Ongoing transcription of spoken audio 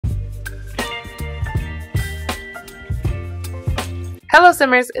Hello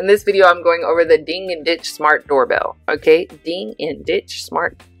Simmers, in this video I'm going over the Ding and Ditch Smart Doorbell. Okay, Ding and Ditch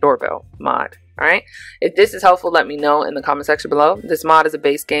Smart Doorbell mod. Alright, if this is helpful, let me know in the comment section below. This mod is a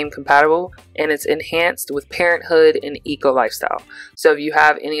base game compatible and it's enhanced with Parenthood and Eco Lifestyle. So if you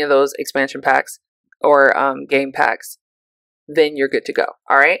have any of those expansion packs or game packs, then you're good to go.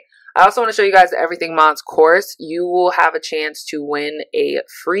 Alright, I also want to show you guys the Everything Mods course. You will have a chance to win a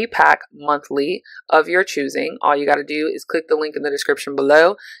free pack monthly of your choosing. All you got to do is click the link in the description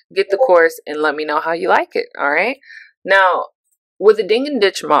below, get the course, and let me know how you like it. All right. Now, with the Ding and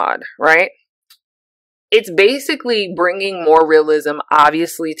Ditch mod, right, it's basically bringing more realism,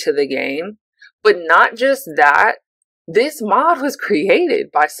 obviously, to the game. But not just that, this mod was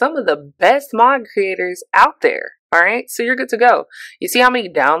created by some of the best mod creators out there. All right, so you're good to go. You see how many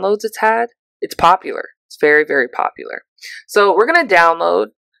downloads it's had? It's popular. It's very, very popular. So we're going to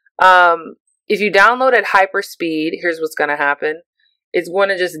download. If you download at hyper speed, here's what's going to happen. It's going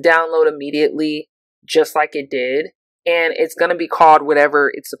to just download immediately, just like it did. And it's going to be called whatever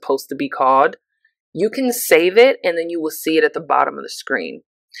it's supposed to be called. You can save it, and then you will see it at the bottom of the screen.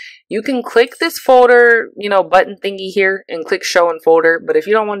 You can click this folder, button thingy here and click show in folder. But if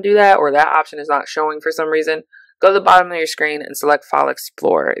you don't want to do that, or that option is not showing for some reason, go to the bottom of your screen and select File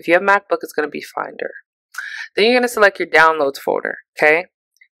Explorer. If you have MacBook, it's going to be Finder. Then you're going to select your Downloads folder, okay?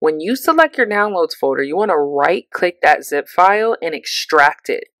 When you select your Downloads folder, you want to right-click that zip file and extract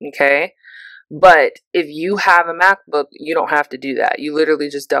it, okay? But if you have a MacBook, you don't have to do that. You literally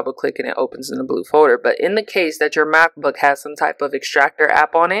just double-click and it opens in the blue folder. But in the case that your MacBook has some type of extractor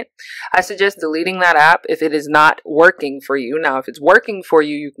app on it, I suggest deleting that app if it is not working for you. Now, if it's working for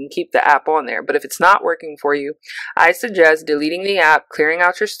you, you can keep the app on there. But if it's not working for you, I suggest deleting the app, clearing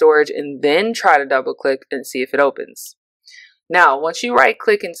out your storage, and then try to double-click and see if it opens. Now, once you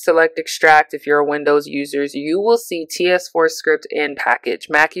right-click and select extract, if you're a Windows user, you will see TS4 script and package.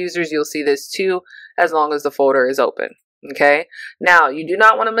 Mac users, you'll see this too, as long as the folder is open. Okay? Now, you do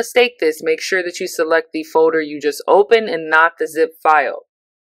not want to mistake this. Make sure that you select the folder you just opened and not the zip file,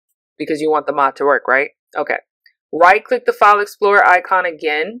 because you want the mod to work, right? Okay. Right-click the File Explorer icon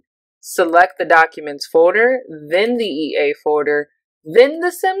again, select the Documents folder, then the EA folder, then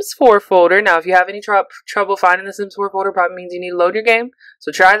the Sims 4 folder. Now, if you have any trouble finding the Sims 4 folder, probably means you need to load your game.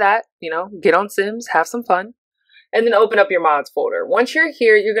 So try that, get on Sims, have some fun. And then open up your mods folder. Once you're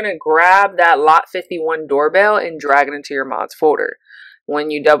here, you're going to grab that Lot 51 doorbell and drag it into your mods folder.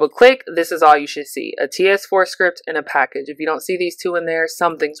 When you double click, this is all you should see. A TS4 script and a package. If you don't see these two in there,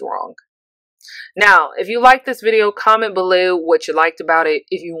 something's wrong. Now, if you like this video, comment below what you liked about it.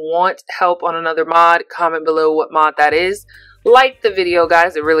 If you want help on another mod, comment below what mod that is. Like the video,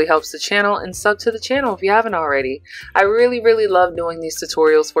 guys. It really helps the channel, and sub to the channel if you haven't already. I really, really love doing these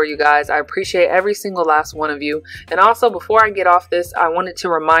tutorials for you guys. I appreciate every single last one of you. And also, before I get off this, I wanted to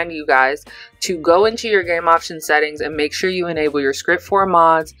remind you guys to go into your game option settings and make sure you enable your script for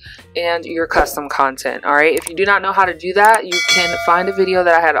mods and your custom content. Alright, if you do not know how to do that, you can find a video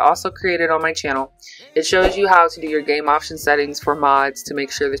that I had also created on my channel. It shows you how to do your game option settings for mods to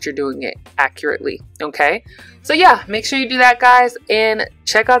make sure that you're doing it accurately. Okay, so yeah, make sure you do that, guys, and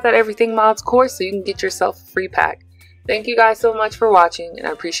check out that Everything Mods course so you can get yourself a free pack. Thank you guys so much for watching, and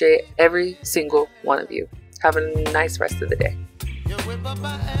I appreciate every single one of you. Have a nice rest of the day.